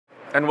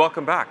And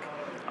welcome back.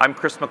 I'm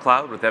Chris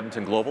McLeod with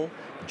Edmonton Global,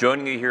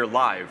 joining you here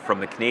live from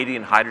the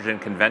Canadian Hydrogen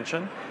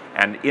Convention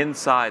and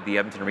inside the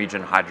Edmonton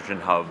Region Hydrogen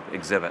Hub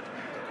exhibit.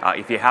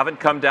 If you haven't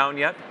come down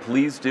yet,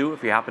 please do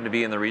if you happen to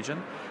be in the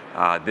region.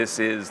 This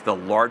is the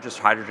largest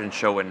hydrogen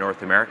show in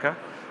North America,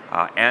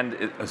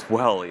 as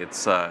well,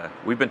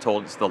 we've been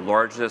told it's the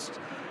largest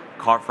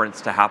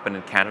conference to happen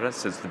in Canada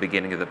since the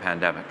beginning of the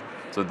pandemic.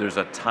 So there's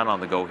a ton on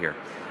the go here.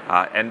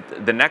 And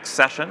the next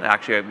session,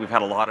 actually, we've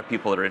had a lot of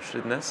people that are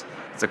interested in this.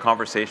 It's a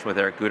conversation with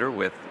Eric Guter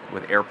with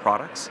Air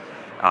Products.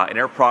 And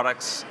Air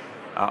Products,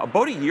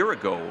 about a year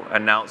ago,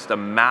 announced a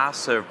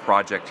massive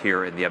project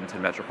here in the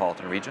Edmonton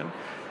metropolitan region.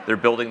 They're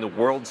building the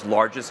world's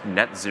largest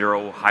net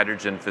zero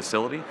hydrogen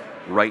facility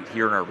right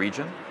here in our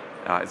region.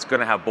 It's going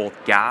to have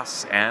both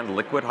gas and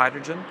liquid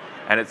hydrogen,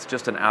 and it's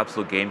just an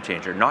absolute game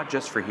changer, not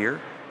just for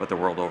here, but the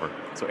world over.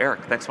 So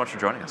Eric, thanks so much for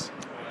joining us.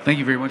 Thank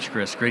you very much,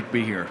 Chris. Great to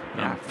be here.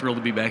 Yeah. I'm thrilled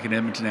to be back in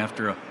Edmonton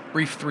after a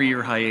brief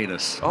 3-year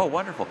hiatus. Oh,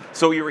 wonderful.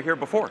 So you were here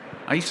before?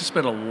 I used to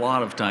spend a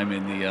lot of time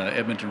in the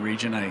Edmonton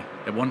region. I,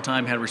 at one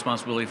time, had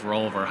responsibility for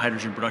all of our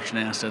hydrogen production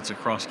assets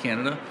across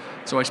Canada.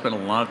 So I spent a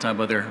lot of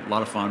time out there, a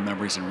lot of fond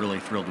memories, and really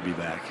thrilled to be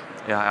back.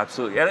 Yeah,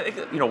 absolutely.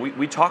 And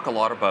we talk a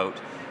lot about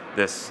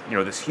this,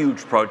 this huge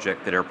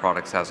project that Air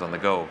Products has on the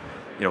go.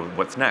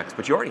 What's next?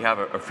 But you already have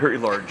a very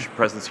large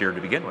presence here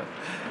to begin with.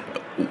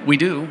 We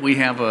do. We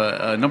have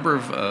a number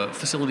of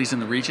facilities in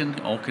the region,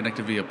 all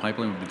connected via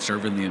pipeline. We've been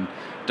serving the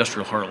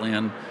industrial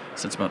heartland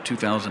since about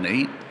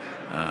 2008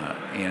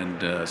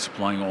 and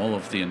supplying all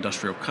of the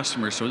industrial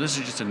customers. So this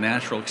is just a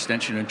natural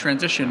extension and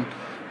transition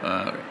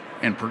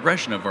and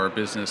progression of our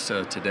business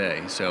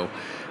today. So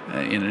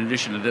in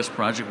addition to this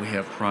project, we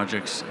have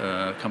projects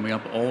coming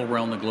up all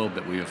around the globe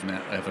that we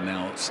have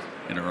announced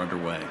and are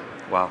underway.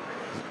 Wow.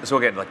 So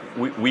again,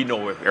 we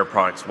know Air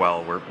Products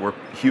well. We're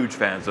huge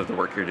fans of the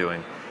work you're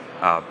doing.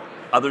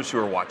 Others who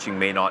are watching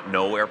may not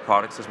know Air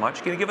Products as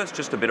much. Can you give us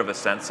just a bit of a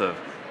sense of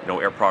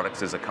Air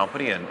Products as a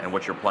company and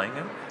what you're playing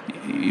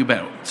in? You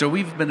bet. So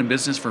we've been in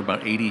business for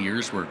about 80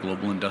 years. We're a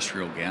global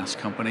industrial gas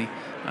company.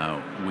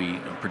 We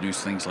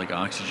produce things like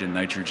oxygen,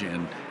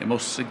 nitrogen, and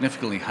most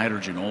significantly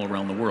hydrogen all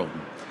around the world.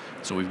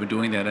 So we've been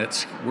doing that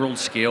at world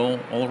scale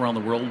all around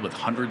the world with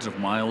hundreds of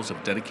miles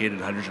of dedicated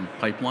hydrogen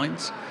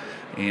pipelines.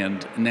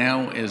 And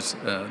now as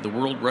the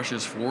world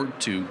rushes forward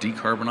to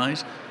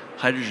decarbonize,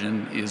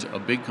 hydrogen is a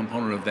big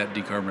component of that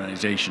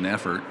decarbonization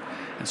effort.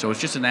 And so it's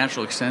just a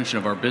natural extension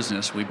of our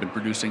business. We've been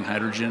producing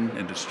hydrogen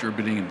and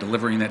distributing and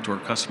delivering that to our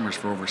customers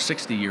for over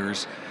 60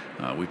 years.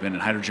 We've been in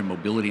hydrogen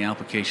mobility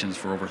applications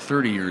for over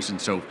 30 years.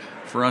 And so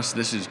for us,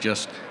 this is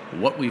just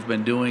what we've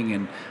been doing.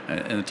 And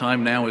the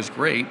time now is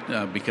great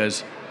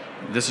because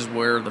this is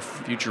where the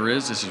future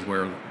is. This is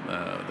where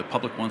the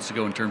public wants to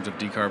go in terms of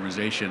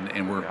decarbonization.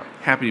 And we're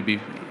happy to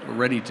be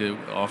ready to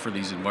offer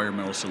these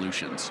environmental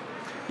solutions.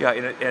 Yeah,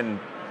 and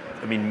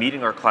I mean,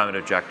 meeting our climate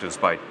objectives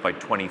by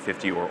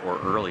 2050 or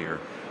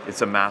earlier,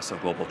 it's a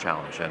massive global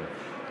challenge, and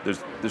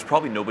there's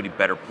probably nobody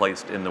better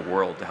placed in the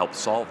world to help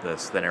solve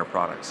this than Air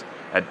Products.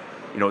 And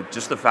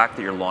just the fact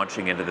that you're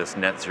launching into this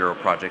net zero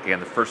project,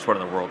 again, the first one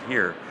in the world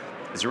here,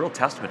 is a real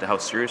testament to how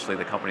seriously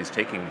the company's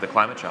taking the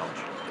climate challenge.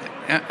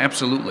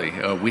 Absolutely.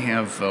 We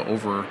have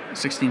over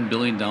 $16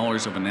 billion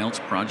of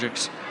announced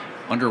projects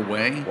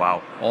underway.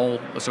 Wow. All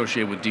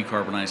associated with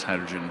decarbonized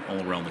hydrogen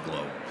all around the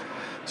globe.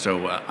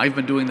 So I've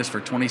been doing this for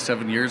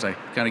 27 years. I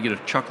kind of get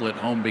a chuckle at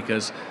home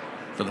because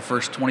for the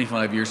first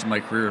 25 years of my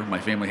career, my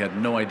family had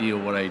no idea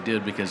what I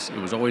did because it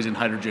was always in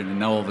hydrogen, and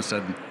now all of a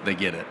sudden they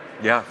get it.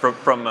 Yeah,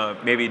 from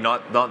maybe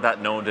not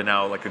that known to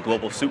now like a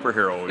global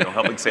superhero,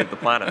 helping save the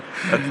planet.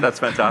 That's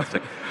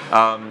fantastic.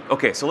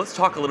 Okay, so let's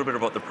talk a little bit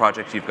about the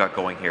project you've got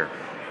going here.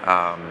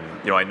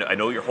 I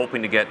know you're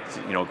hoping to get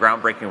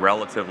groundbreaking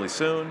relatively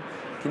soon.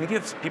 Can you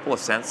give people a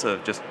sense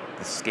of just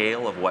the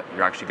scale of what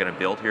you're actually going to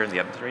build here in the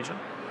Edmonton region?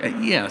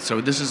 Yeah,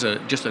 so this is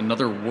just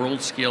another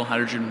world-scale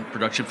hydrogen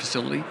production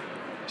facility,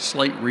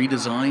 slight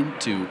redesign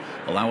to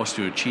allow us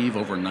to achieve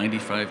over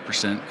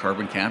 95%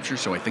 carbon capture.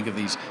 So I think of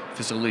these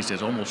facilities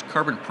as almost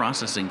carbon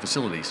processing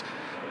facilities,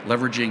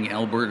 leveraging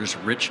Alberta's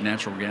rich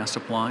natural gas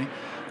supply.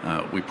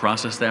 We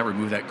process that,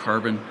 remove that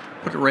carbon,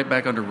 put it right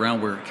back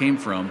underground where it came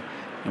from,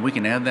 and we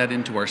can add that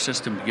into our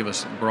system to give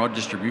us broad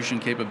distribution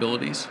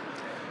capabilities.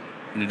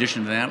 In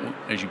addition to that,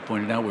 as you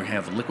pointed out, we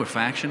have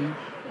liquefaction.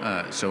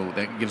 So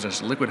that gives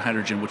us liquid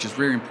hydrogen, which is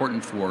very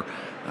important for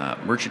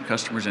merchant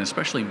customers and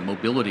especially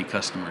mobility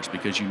customers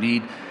because you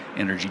need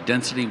energy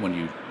density when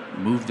you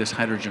move this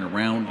hydrogen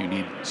around. You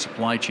need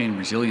supply chain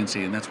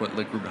resiliency, and that's what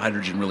liquid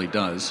hydrogen really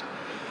does.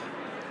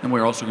 And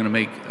we're also going to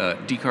make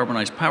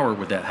decarbonized power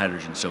with that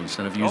hydrogen. So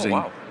instead of using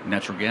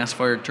natural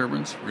gas-fired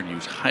turbines, we're going to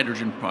use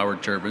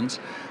hydrogen-powered turbines.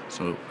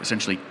 So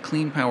essentially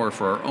clean power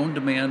for our own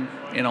demand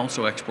and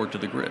also export to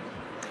the grid.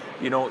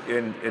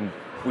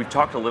 We've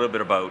talked a little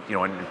bit about,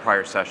 in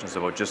prior sessions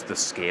about just the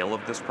scale of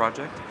this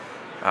project.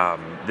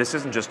 This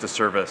isn't just to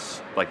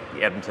service like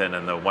Edmonton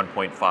and the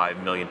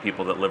 1.5 million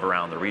people that live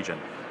around the region.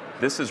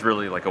 This is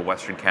really like a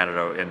Western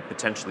Canada and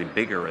potentially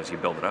bigger as you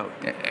build it out.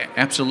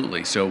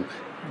 Absolutely. So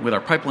with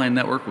our pipeline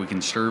network, we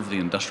can serve the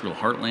industrial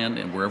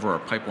heartland and wherever our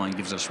pipeline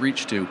gives us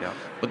reach to. Yeah.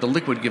 But the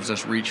liquid gives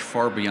us reach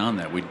far beyond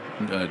that. We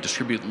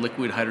distribute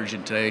liquid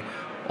hydrogen today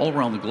all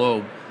around the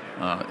globe.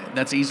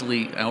 That's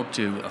easily out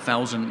to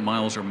 1,000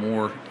 miles or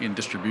more in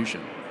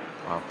distribution.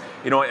 Wow.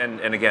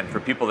 And again, for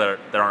people that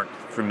aren't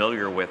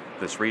familiar with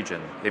this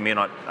region, they may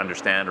not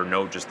understand or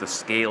know just the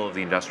scale of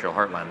the industrial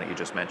heartland that you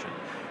just mentioned.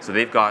 So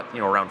they've got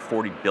around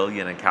 40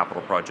 billion in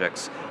capital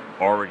projects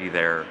already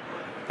there.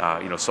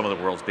 Some of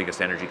the world's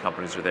biggest energy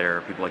companies are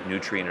there. People like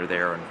Nutrien are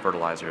there, and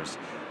fertilizers.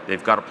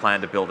 They've got a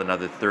plan to build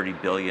another 30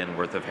 billion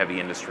worth of heavy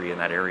industry in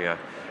that area,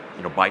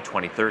 by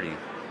 2030.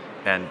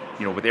 And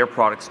with Air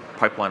Products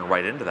pipeline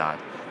right into that,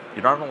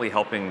 you're not only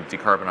helping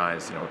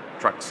decarbonize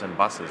trucks and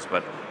buses,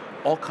 but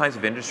all kinds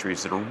of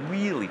industries that are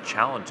really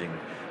challenging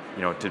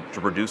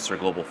to reduce their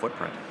global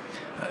footprint.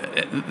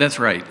 That's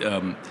right.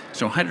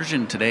 So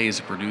hydrogen today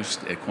is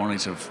produced at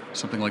quantities of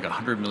something like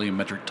 100 million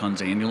metric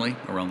tons annually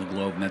around the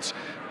globe, and that's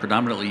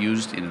predominantly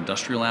used in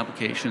industrial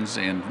applications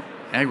and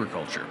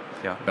agriculture,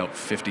 about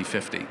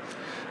 50-50.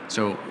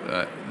 So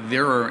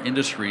there are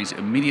industries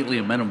immediately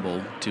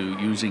amenable to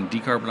using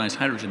decarbonized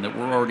hydrogen that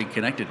we're already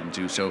connected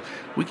into. So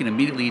we can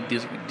immediately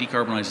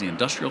decarbonize the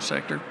industrial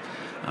sector.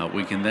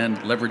 We can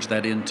then leverage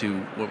that into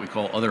what we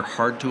call other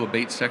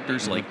hard-to-abate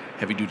sectors, like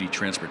heavy-duty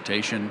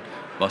transportation,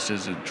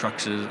 buses and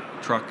trucks,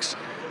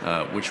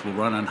 which will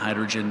run on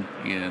hydrogen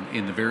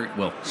in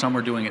the some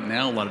are doing it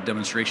now, a lot of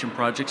demonstration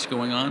projects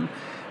going on.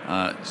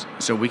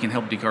 So we can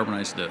help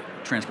decarbonize the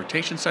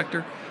transportation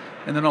sector,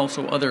 and then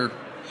also other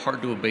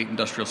hard-to-abate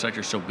industrial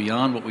sectors, so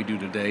beyond what we do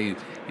today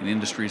in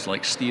industries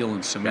like steel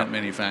and cement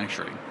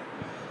manufacturing.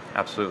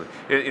 Absolutely.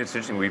 It's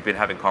interesting, we've been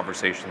having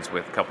conversations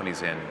with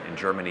companies in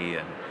Germany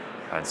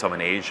and some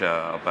in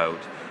Asia about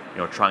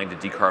trying to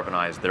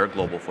decarbonize their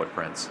global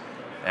footprints,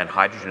 and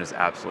hydrogen is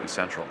absolutely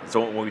central. So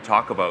when we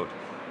talk about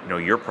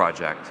your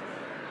project,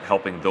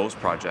 helping those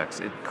projects,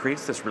 it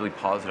creates this really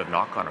positive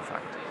knock-on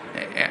effect.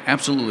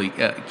 Absolutely.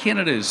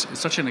 Canada is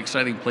such an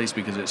exciting place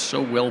because it's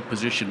so well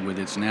positioned with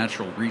its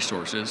natural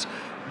resources,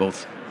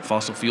 both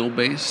fossil fuel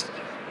based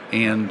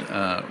and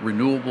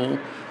renewable,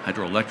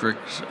 hydroelectric,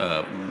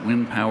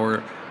 wind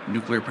power,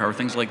 nuclear power,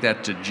 things like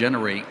that, to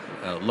generate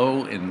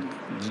low and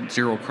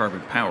zero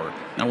carbon power,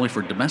 not only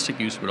for domestic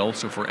use but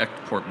also for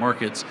export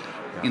markets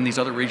in these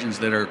other regions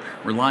that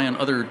rely on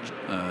other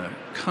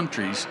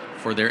countries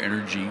for their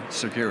energy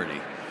security.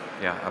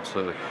 Yeah,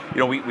 absolutely.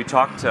 We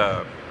talked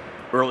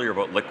earlier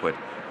about liquid,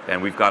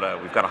 and we've got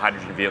a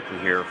hydrogen vehicle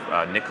here.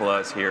 Nikola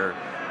is here.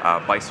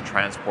 Bison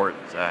Transport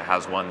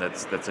has one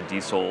that's a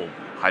diesel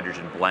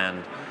hydrogen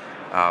blend.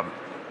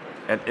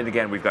 And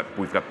again, we've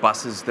got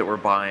buses that we're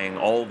buying,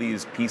 all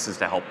these pieces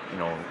to help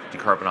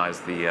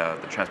decarbonize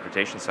the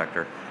transportation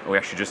sector. And we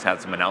actually just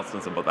had some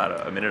announcements about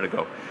that a minute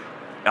ago.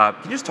 Can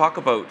you just talk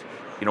about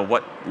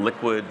what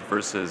liquid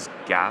versus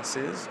gas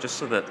is, just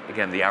so that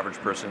again the average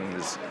person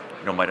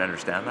might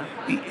understand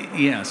that?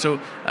 Yeah.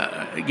 So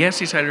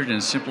gaseous hydrogen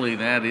is simply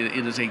that.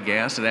 It is a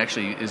gas. It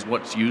actually is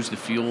what's used to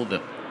fuel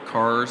the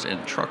cars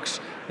and trucks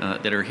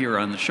that are here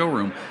on the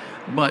showroom.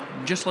 But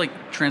just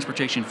like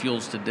transportation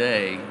fuels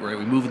today, where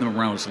we move them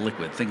around as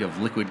liquid, think of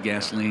liquid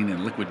gasoline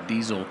and liquid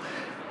diesel,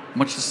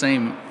 much the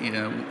same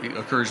it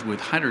occurs with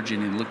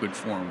hydrogen in liquid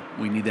form.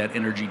 We need that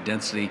energy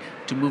density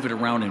to move it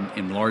around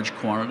in large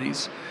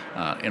quantities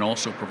and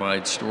also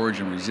provide storage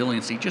and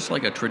resiliency, just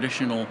like a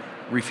traditional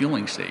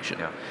refueling station.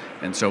 Yeah.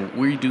 And so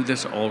we do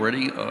this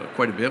already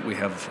quite a bit. We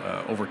have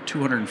over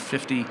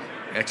 250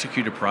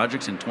 executed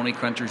projects in 20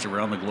 countries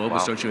around the globe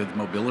associated with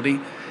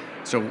mobility.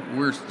 So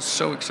we're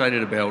so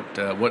excited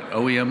about what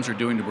OEMs are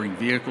doing to bring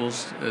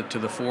vehicles to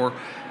the fore,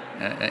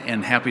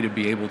 and happy to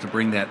be able to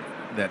bring that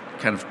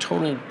kind of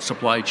total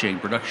supply chain,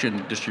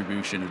 production,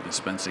 distribution, and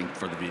dispensing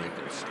for the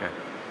vehicles. Okay.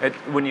 And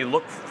when you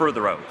look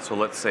further out, so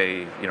let's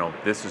say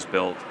this is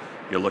built,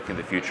 you're looking at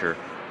the future.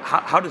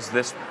 How does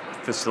this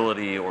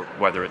facility, or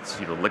whether it's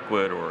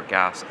liquid or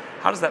gas,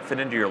 how does that fit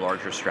into your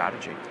larger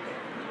strategy?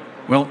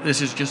 Well, this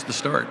is just the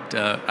start.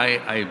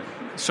 I'm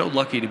so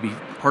lucky to be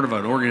part of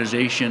an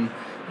organization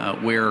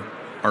where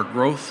our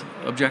growth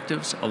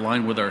objectives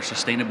align with our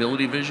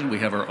sustainability vision. We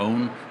have our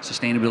own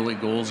sustainability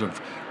goals of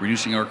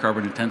reducing our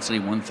carbon intensity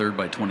 1/3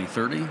 by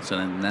 2030. So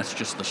then that's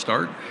just the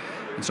start.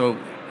 And so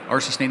our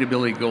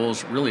sustainability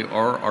goals really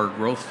are our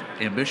growth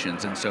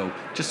ambitions. And so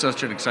just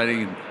such an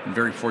exciting and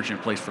very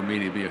fortunate place for me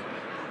to be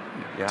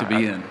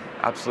in.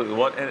 Absolutely.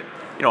 Well, and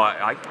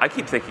I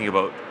keep thinking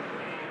about,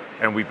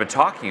 and we've been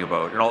talking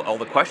about, and all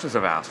the questions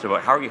I've asked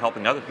about how are you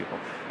helping other people?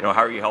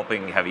 How are you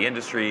helping heavy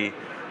industry?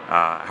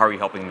 How are you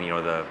helping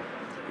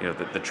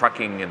the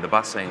trucking and the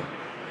busing?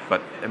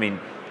 But I mean,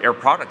 Air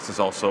Products is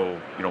also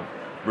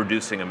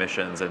reducing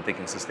emissions and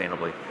thinking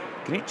sustainably.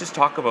 Can you just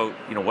talk about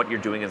what you're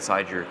doing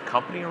inside your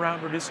company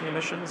around reducing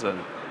emissions and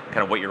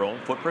kind of what your own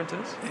footprint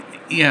is?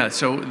 Yeah.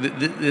 So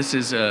this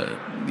is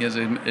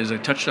as I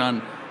touched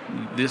on.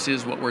 This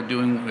is what we're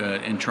doing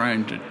in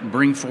trying to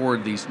bring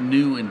forward these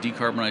new and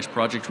decarbonized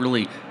projects,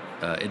 really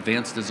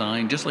advanced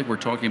design, just like we're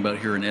talking about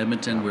here in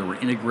Edmonton, where we're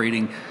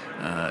integrating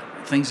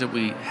things that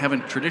we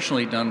haven't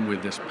traditionally done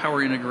with this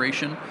power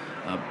integration.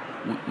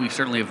 We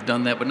certainly have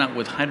done that, but not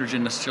with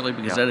hydrogen necessarily,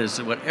 because that is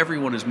what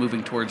everyone is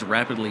moving towards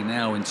rapidly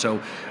now. And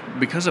so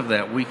because of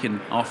that, we can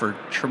offer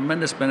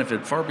tremendous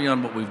benefit far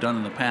beyond what we've done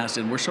in the past.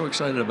 And we're so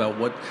excited about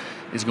what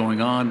is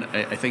going on.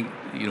 I think,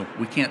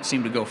 we can't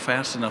seem to go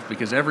fast enough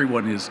because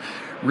everyone is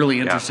really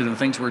interested in the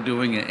things we're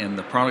doing and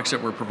the products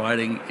that we're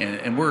providing.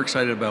 And we're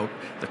excited about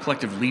the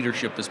collective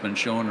leadership that's been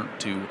shown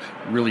to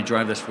really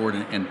drive this forward.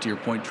 And to your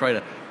point, try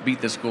to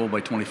beat this goal by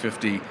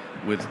 2050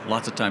 with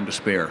lots of time to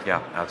spare.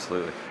 Yeah,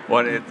 absolutely.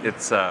 Well,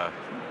 it's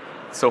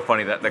so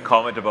funny that the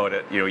comment about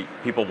it,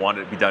 people want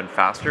it to be done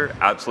faster,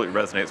 absolutely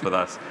resonates with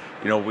us.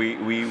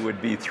 We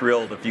would be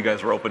thrilled if you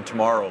guys were open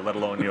tomorrow, let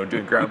alone,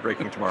 doing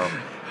groundbreaking tomorrow.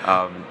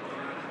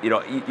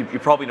 You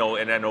probably know,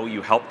 and I know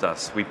you helped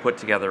us, we put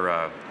together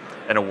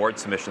an award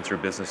submission through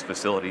Business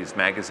Facilities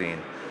magazine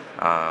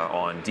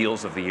on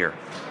Deals of the Year.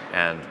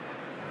 And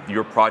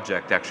your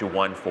project actually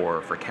won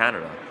for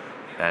Canada.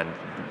 And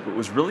what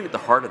was really at the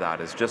heart of that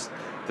is just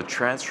the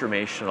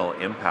transformational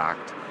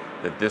impact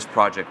that this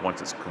project, once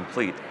it's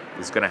complete,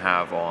 is going to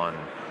have on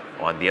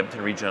the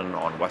Edmonton region,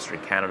 on Western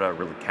Canada,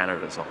 really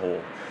Canada as a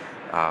whole.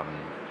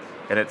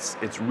 And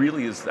it's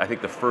really is, I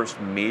think, the first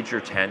major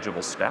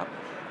tangible step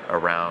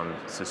around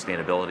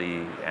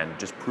sustainability and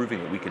just proving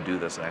that we can do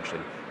this and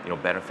actually,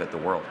 benefit the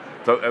world.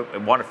 So I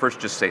want to first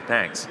just say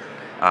thanks.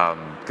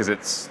 Because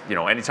it's,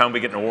 anytime we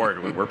get an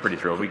award, we're pretty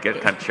thrilled. We get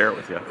kind of share it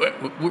with you.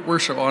 We're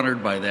so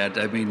honored by that.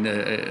 I mean,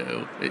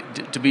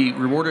 to be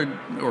rewarded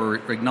or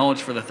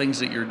acknowledged for the things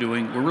that you're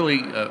doing, we're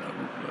really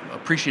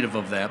appreciative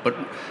of that. But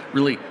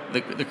really,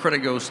 the credit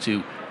goes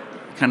to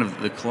kind of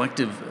the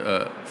collective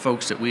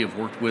folks that we have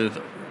worked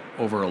with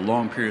over a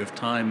long period of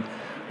time.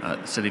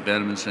 The City of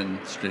Edmonton,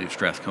 City of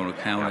Strathcona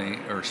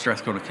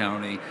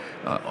County,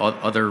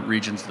 other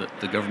regions,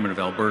 the government of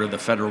Alberta, the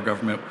federal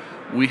government.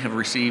 We have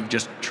received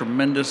just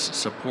tremendous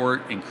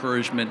support,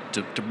 encouragement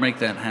to make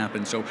that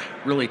happen. So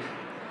really,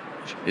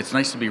 it's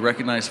nice to be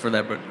recognized for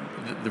that, but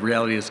the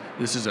reality is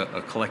this is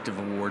a collective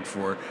award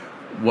for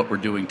what we're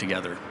doing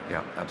together.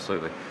 Yeah,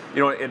 absolutely.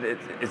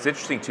 It's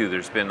interesting too,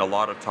 there's been a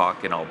lot of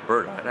talk in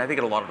Alberta, and I think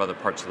in a lot of other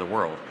parts of the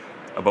world,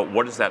 about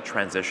what is that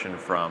transition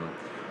from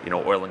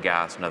oil and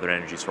gas and other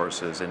energy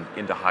sources and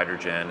into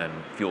hydrogen and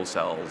fuel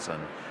cells and,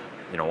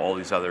 all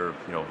these other,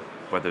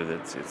 whether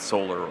it's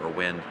solar or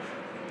wind,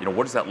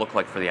 what does that look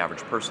like for the average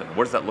person?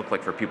 What does that look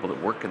like for people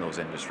that work in those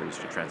industries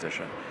to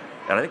transition?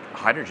 And I think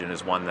hydrogen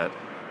is one that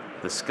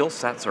the skill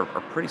sets are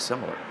pretty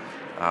similar.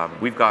 I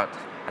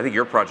think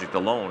your project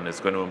alone is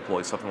going to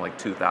employ something like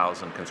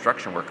 2,000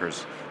 construction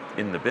workers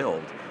in the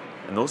build.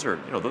 And those are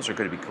going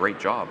to be great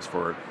jobs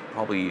for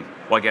probably,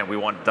 well, again, we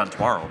want it done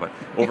tomorrow, but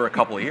over a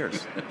couple of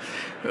years.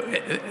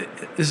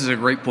 This is a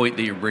great point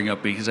that you bring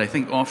up, because I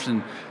think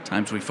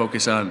oftentimes we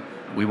focus on,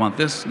 we want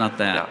this, not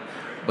that. Yeah.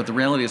 But the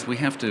reality is we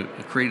have to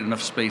create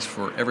enough space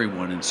for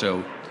everyone. And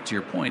so, to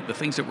your point, the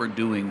things that we're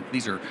doing,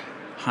 these are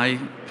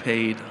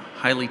high-paid,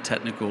 highly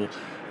technical,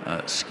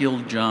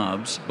 skilled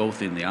jobs,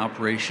 both in the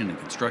operation and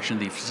construction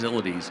of the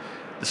facilities.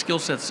 The skill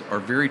sets are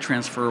very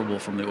transferable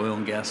from the oil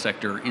and gas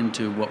sector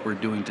into what we're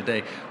doing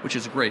today, which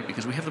is great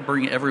because we have to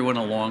bring everyone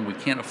along. We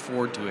can't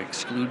afford to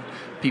exclude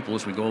people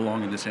as we go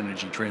along in this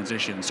energy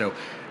transition. So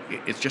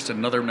it's just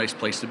another nice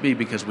place to be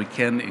because we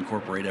can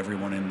incorporate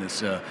everyone in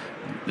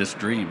this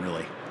dream,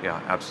 really.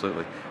 Yeah,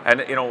 absolutely.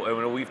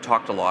 And we've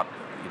talked a lot,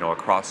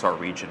 across our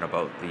region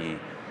about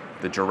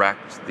the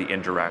direct, the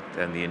indirect,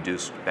 and the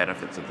induced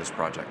benefits of this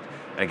project.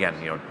 And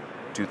again,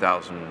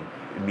 2,000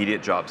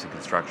 immediate jobs in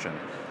construction,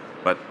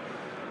 but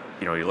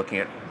you're looking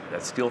at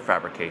steel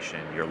fabrication,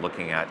 you're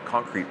looking at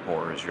concrete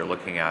pourers, you're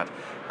looking at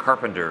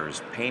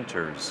carpenters,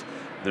 painters.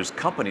 There's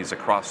companies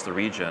across the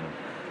region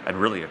and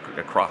really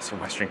across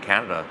Western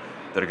Canada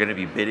that are going to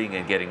be bidding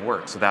and getting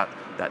work. So that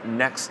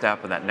next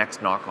step and that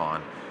next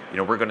knock-on,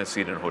 we're going to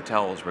see it in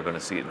hotels, we're going to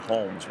see it in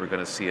homes, we're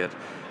going to see it,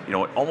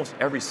 almost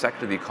every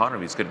sector of the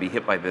economy is going to be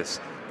hit by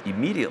this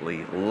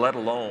immediately, let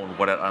alone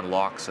what it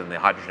unlocks in the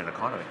hydrogen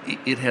economy.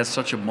 It has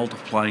such a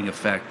multiplying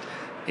effect,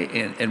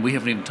 and we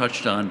haven't even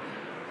touched on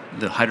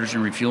the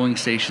hydrogen refueling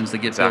stations that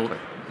get built,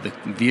 the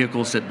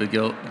vehicles that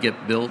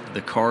get built,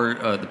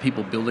 the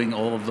people building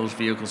all of those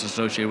vehicles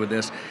associated with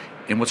this.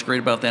 And what's great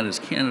about that is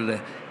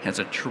Canada has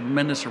a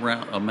tremendous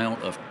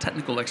amount of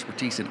technical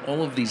expertise in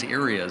all of these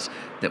areas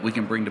that we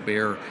can bring to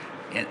bear.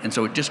 And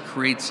so it just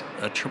creates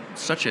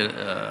such an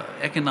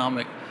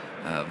economic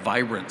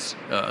vibrance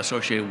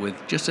associated with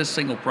just this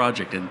single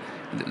project. And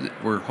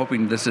we're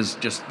hoping this is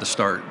just the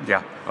start.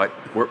 Yeah,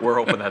 we're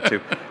hoping that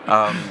too.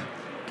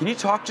 Can you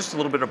talk just a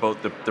little bit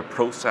about the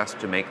process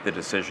to make the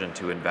decision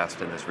to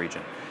invest in this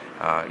region?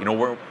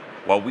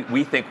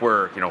 We think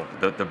we're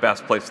the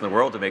best place in the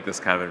world to make this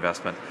kind of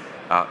investment.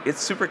 It's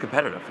super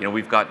competitive.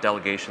 We've got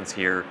delegations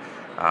here,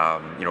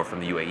 from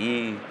the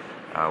UAE.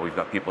 We've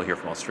got people here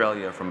from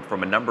Australia,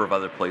 from a number of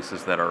other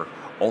places that are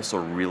also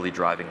really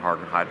driving hard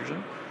on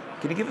hydrogen.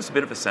 Can you give us a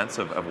bit of a sense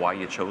of why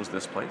you chose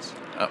this place?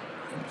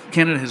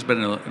 Canada has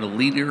been a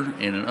leader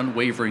and an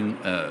unwavering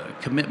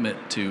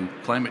commitment to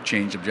climate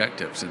change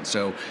objectives. And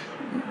so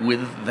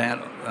with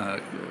that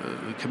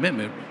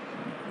commitment,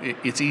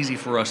 it's easy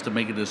for us to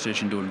make a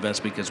decision to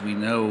invest because we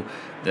know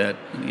that,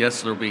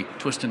 yes, there'll be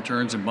twists and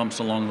turns and bumps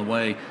along the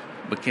way,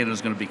 but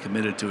Canada's going to be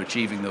committed to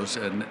achieving those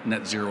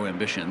net zero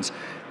ambitions.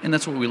 And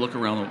that's what we look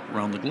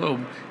around the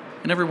globe.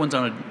 And everyone's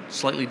on a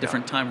slightly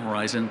different time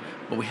horizon,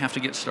 but we have to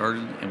get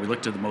started, and we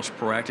look to the most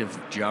proactive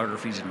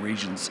geographies and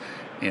regions.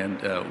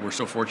 And we're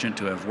so fortunate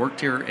to have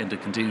worked here and to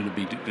continue to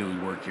be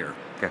doing work here.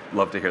 Okay,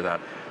 love to hear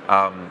that.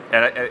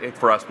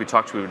 For us, we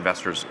talk to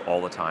investors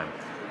all the time.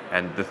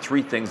 And the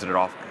three things that it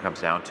often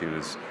comes down to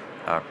is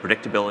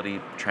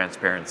predictability,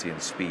 transparency,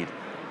 and speed.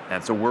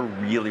 And so we're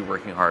really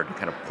working hard to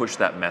kind of push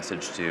that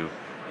message to,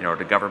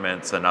 to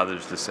governments and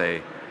others to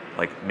say,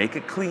 like, make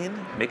it clean,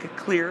 make it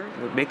clear,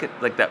 make it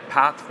like that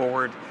path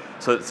forward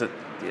so it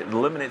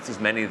eliminates as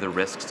many of the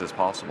risks as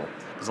possible.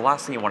 Because the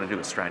last thing you want to do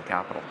is strand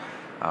capital.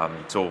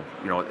 So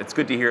it's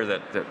good to hear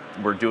that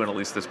we're doing at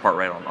least this part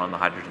right on the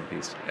hydrogen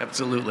piece.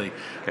 Absolutely.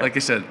 Okay. Like I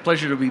said,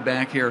 pleasure to be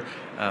back here.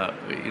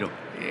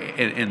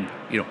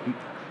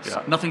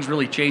 Nothing's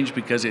really changed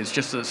because it's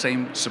just the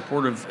same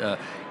supportive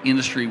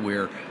industry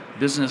where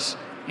business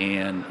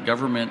and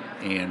government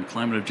and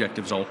climate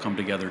objectives all come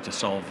together to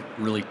solve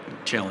really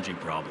challenging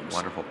problems.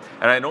 Wonderful.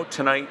 And I know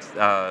tonight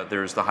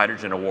there's the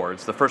Hydrogen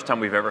Awards, the first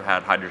time we've ever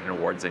had Hydrogen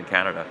Awards in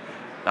Canada.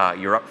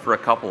 You're up for a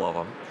couple of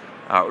them.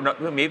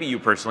 Not, maybe you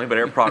personally, but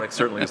Air Products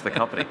certainly is the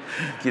company.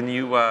 Can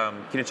you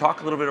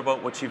talk a little bit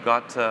about what you've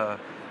got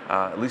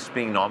at least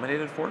being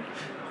nominated for?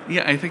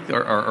 Yeah, I think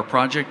our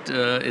project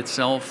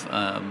itself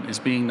is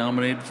being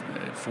nominated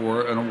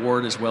for an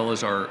award, as well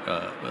as our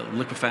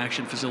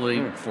liquefaction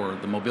facility for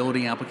the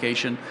mobility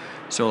application.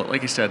 So,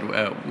 like I said,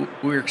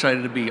 we're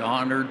excited to be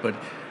honored, but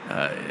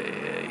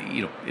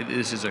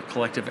this is a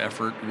collective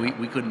effort.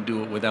 We couldn't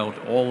do it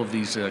without all of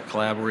these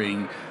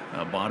collaborating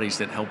bodies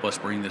that help us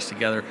bring this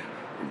together.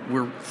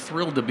 We're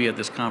thrilled to be at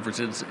this conference.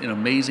 It's an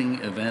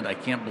amazing event. I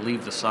can't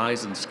believe the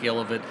size and scale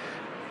of it.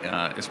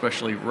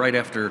 Especially right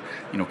after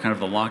kind of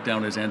the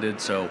lockdown has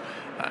ended. So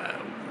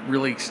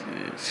really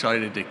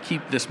excited to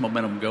keep this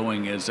momentum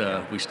going as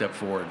we step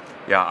forward.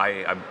 Yeah,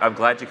 I'm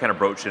glad you kind of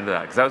broached into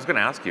that, because I was going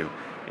to ask you.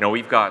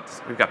 We've got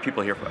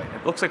people here.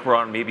 It looks like we're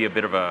on maybe a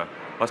bit of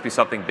must be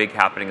something big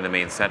happening in the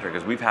main center,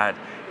 because we've had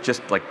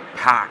just like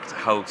packed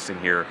house in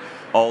here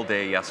all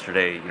day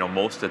yesterday.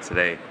 Most of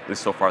today, at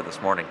least so far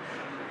this morning.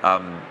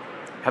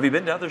 Have you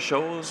been to other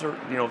shows or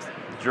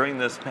during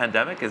this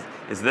pandemic?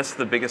 Is this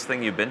the biggest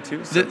thing you've been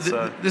to since?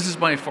 This is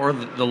by far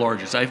the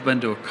largest. I've been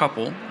to a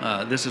couple.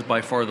 This is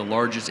by far the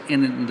largest,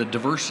 and the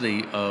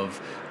diversity of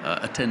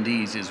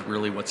attendees is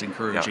really what's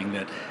encouraging.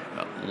 Yeah.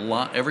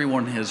 That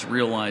everyone has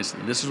realized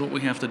this is what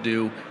we have to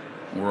do.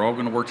 We're all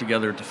going to work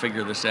together to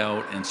figure this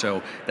out, and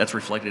so that's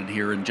reflected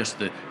here in just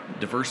the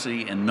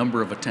diversity and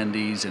number of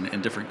attendees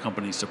and different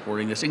companies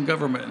supporting this, in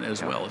government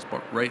as well, as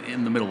right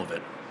in the middle of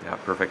it. Yeah,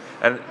 perfect.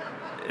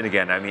 And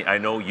again, I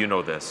know you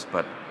know this,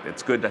 but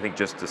it's good, I think,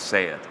 just to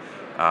say it.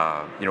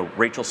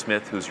 Rachel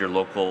Smith, who's your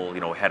local,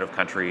 head of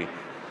country,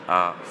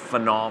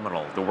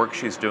 phenomenal. The work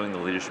she's doing, the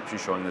leadership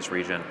she's showing this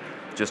region,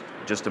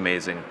 just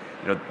amazing.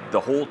 The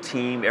whole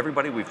team,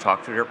 everybody we've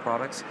talked to at Air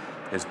Products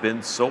has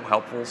been so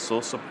helpful, so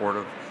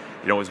supportive.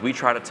 As we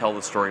try to tell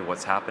the story,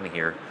 what's happening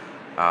here,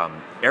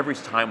 every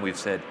time we've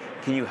said,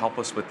 can you help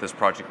us with this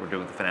project we're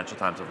doing with the Financial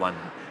Times of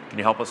London? Can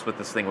you help us with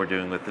this thing we're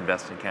doing with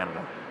Invest in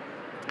Canada?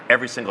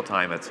 Every single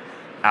time it's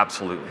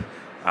absolutely.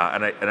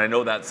 And I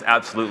know that's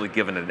absolutely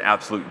given an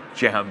absolute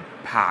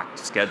jam-packed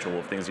schedule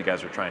of things you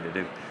guys are trying to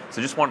do.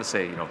 So just want to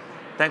say,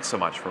 thanks so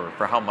much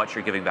for how much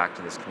you're giving back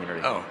to this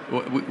community. Oh,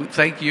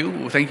 thank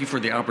you. Thank you for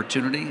the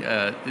opportunity.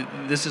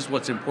 This is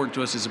what's important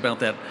to us, is about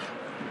that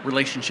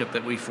relationship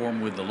that we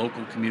form with the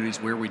local communities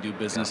where we do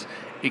business.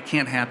 Yeah. It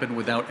can't happen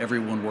without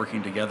everyone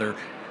working together.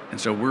 And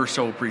so we're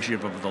so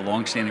appreciative of the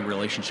long-standing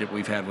relationship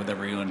we've had with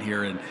everyone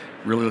here, and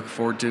really look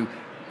forward to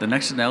the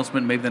next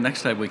announcement, maybe the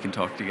next time we can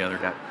talk together.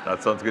 Yeah,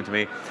 that sounds good to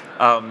me.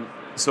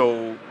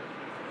 So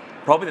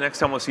probably the next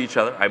time we'll see each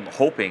other, I'm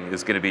hoping,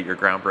 is going to be at your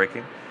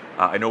groundbreaking.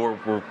 I know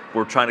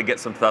we're trying to get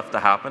some stuff to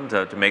happen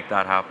to make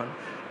that happen,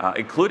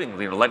 including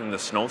letting the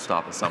snow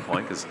stop at some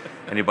point, because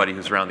anybody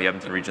who's around the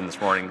Edmonton region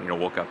this morning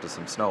woke up to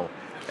some snow,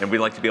 and we'd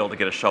like to be able to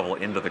get a shovel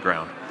into the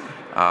ground.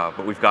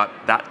 But we've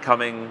got that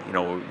coming.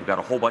 We've got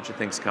a whole bunch of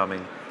things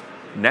coming.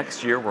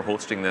 Next year we're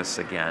hosting this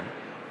again.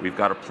 We've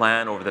got a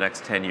plan over the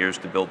next 10 years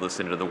to build this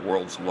into the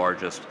world's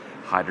largest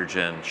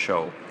hydrogen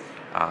show.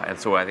 And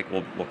so I think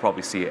we'll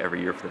probably see it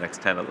every year for the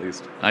next 10 at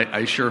least.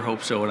 I sure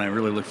hope so, and I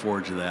really look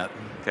forward to that.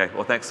 Okay,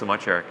 well, thanks so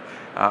much, Eric.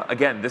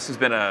 Again, this has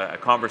been a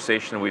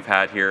conversation we've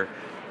had here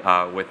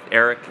with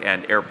Eric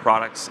and Air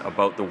Products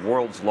about the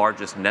world's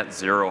largest net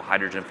zero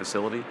hydrogen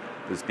facility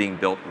that's being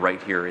built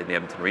right here in the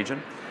Edmonton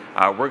region.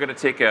 We're going to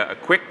take a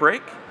quick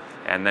break,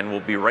 and then we'll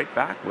be right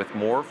back with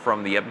more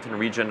from the Edmonton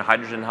Region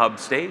Hydrogen Hub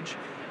stage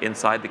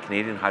inside the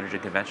Canadian Hydrogen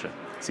Convention.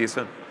 See you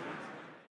soon.